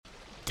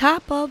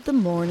Top of the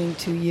morning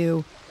to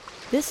you.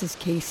 This is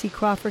Casey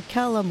Crawford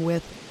Kellum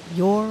with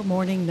Your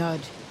Morning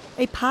Nudge,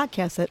 a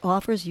podcast that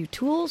offers you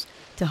tools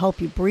to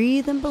help you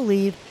breathe and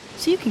believe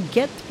so you can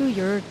get through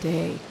your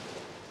day.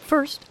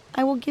 First,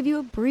 I will give you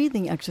a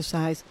breathing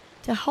exercise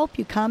to help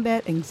you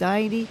combat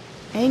anxiety,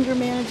 anger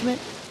management,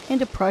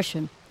 and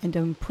depression, and to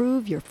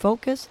improve your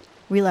focus,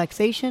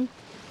 relaxation,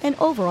 and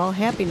overall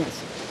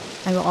happiness.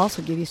 I will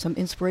also give you some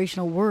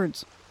inspirational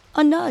words,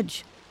 a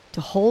nudge, to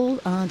hold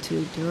on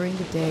to during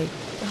the day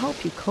to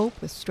help you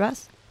cope with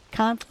stress,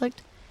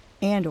 conflict,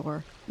 and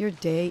or your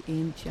day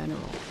in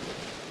general.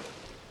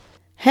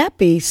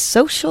 Happy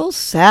Social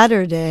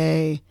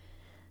Saturday!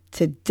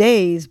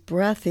 Today's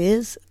breath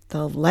is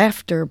the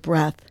laughter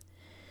breath,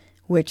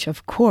 which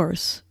of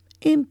course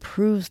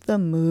improves the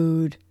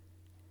mood.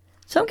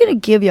 So I'm going to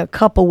give you a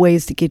couple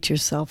ways to get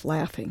yourself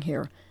laughing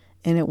here,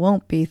 and it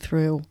won't be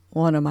through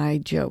one of my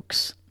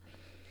jokes.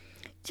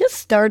 Just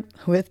start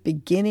with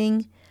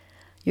beginning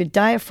your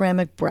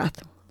diaphragmatic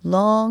breath.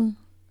 Long,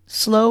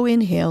 slow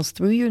inhales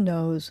through your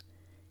nose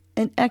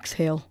and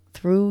exhale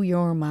through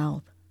your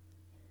mouth.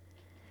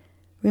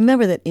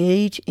 Remember that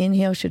each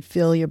inhale should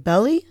fill your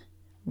belly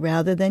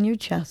rather than your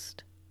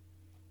chest.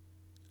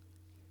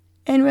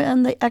 And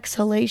on the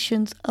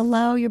exhalations,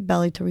 allow your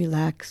belly to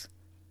relax,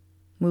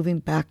 moving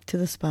back to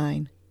the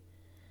spine.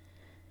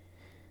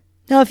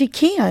 Now, if you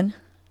can,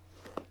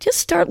 just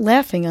start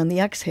laughing on the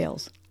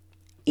exhales,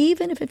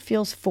 even if it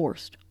feels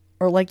forced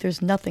or like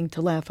there's nothing to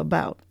laugh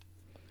about.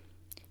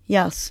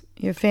 Yes,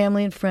 your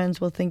family and friends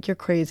will think you're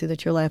crazy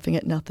that you're laughing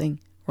at nothing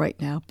right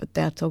now, but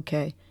that's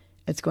okay.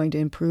 It's going to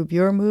improve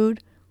your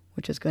mood,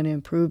 which is going to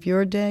improve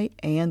your day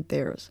and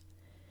theirs.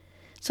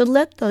 So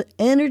let the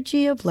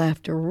energy of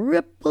laughter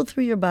ripple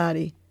through your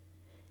body.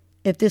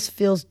 If this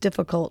feels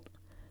difficult,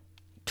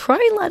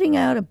 try letting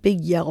out a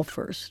big yell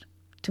first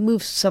to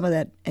move some of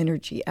that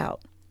energy out.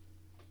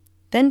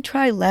 Then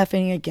try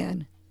laughing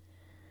again.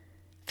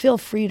 Feel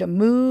free to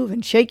move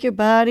and shake your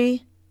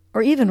body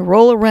or even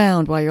roll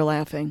around while you're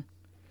laughing.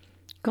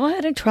 Go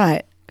ahead and try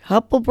it.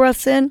 Couple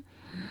breaths in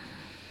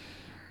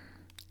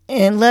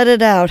and let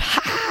it out.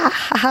 Ha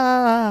ha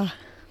ha.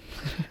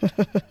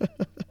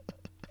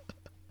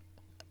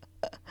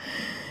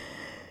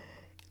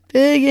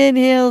 Big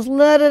inhales,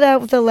 let it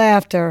out with the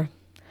laughter.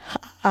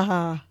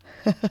 Ha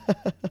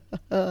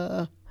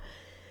ha.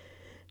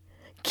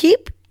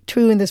 Keep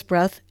true in this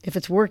breath if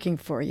it's working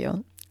for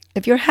you.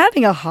 If you're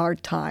having a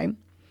hard time,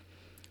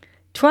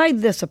 try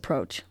this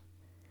approach.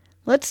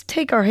 Let's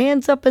take our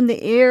hands up in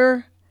the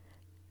air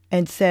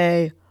and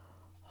say,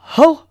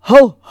 ho,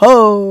 ho,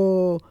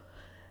 ho.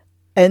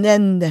 And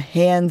then the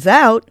hands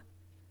out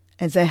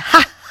and say,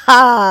 ha,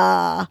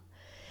 ha.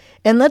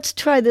 And let's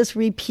try this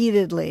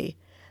repeatedly.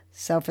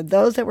 So for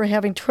those that were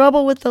having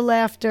trouble with the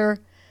laughter,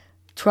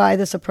 try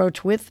this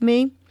approach with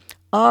me.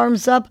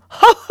 Arms up,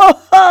 ho,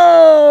 ho,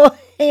 ho.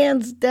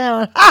 Hands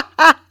down, ha,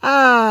 ha,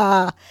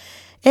 ha.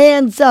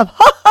 Hands up,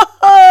 ho, ho,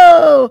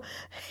 ho.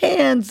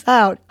 Hands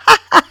out, ha,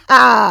 ha,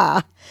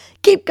 ha.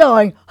 Keep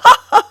going, ho,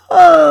 ho,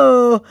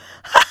 ho.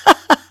 Ha,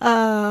 ha,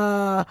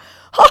 ha.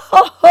 Ho,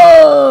 ho,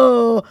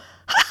 ho.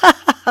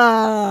 Ha, ha,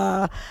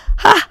 ha.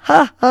 Ha,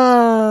 ha,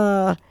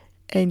 ha.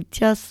 And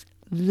just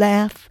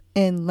laugh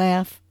and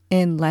laugh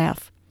and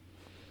laugh.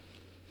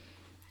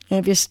 And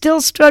if you're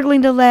still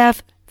struggling to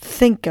laugh,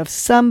 think of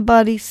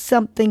somebody,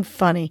 something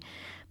funny.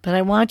 But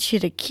I want you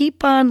to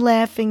keep on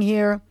laughing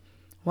here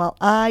while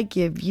I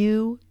give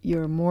you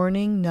your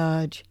morning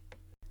nudge.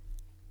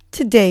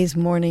 Today's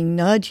morning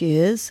nudge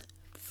is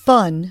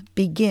fun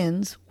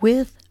begins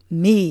with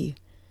me.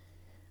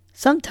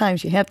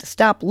 Sometimes you have to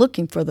stop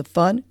looking for the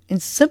fun and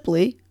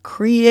simply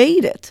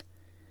create it.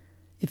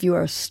 If you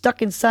are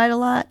stuck inside a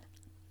lot,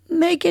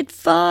 make it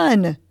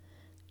fun.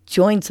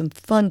 Join some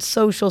fun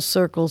social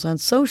circles on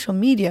social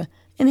media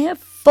and have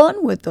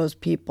fun with those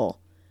people.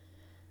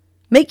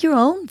 Make your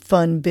own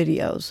fun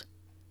videos.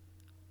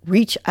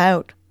 Reach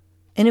out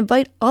and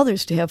invite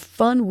others to have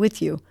fun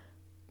with you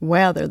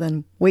rather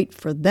than wait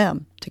for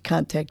them to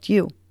contact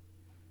you.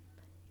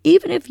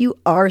 Even if you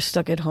are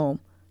stuck at home,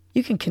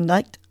 you can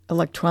connect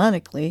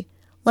electronically,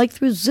 like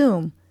through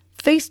Zoom,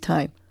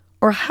 FaceTime,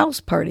 or House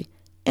Party,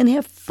 and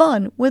have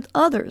fun with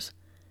others.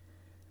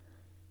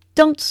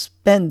 Don't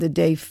spend the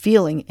day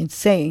feeling and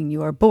saying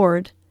you are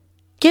bored.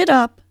 Get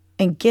up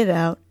and get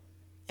out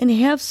and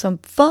have some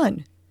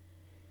fun.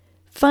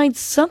 Find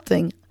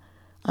something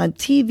on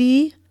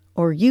TV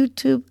or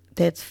YouTube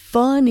that's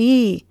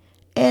funny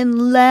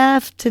and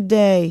laugh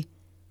today.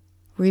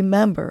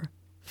 Remember,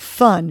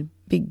 fun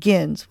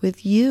begins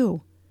with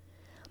you.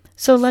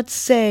 So let's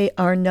say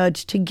our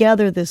nudge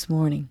together this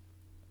morning.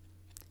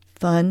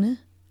 Fun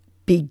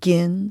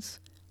begins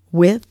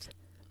with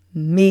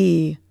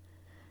me.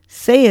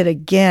 Say it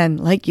again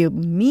like you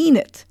mean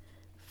it.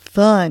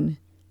 Fun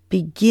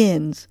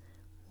begins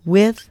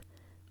with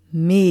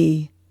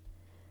me.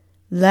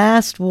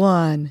 Last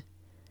one.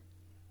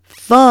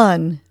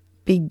 Fun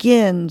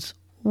begins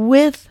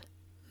with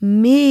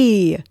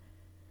me.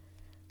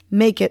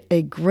 Make it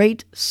a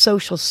great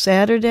social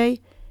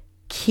Saturday.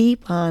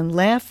 Keep on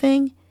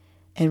laughing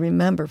And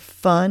remember,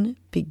 fun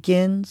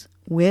begins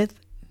with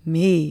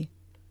me.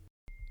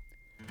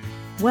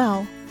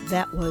 Well,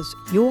 that was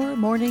your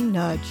morning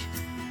nudge.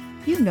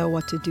 You know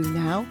what to do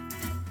now.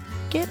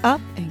 Get up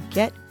and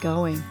get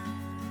going.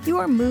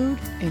 Your mood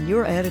and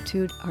your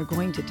attitude are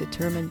going to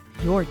determine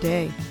your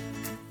day.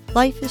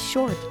 Life is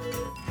short.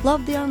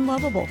 Love the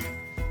unlovable.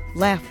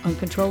 Laugh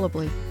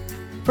uncontrollably.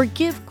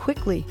 Forgive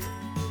quickly.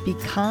 Be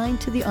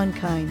kind to the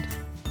unkind.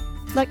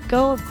 Let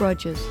go of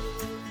grudges.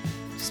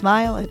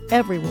 Smile at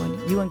everyone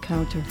you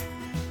encounter.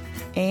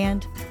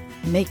 And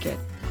make it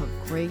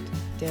a great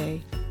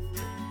day.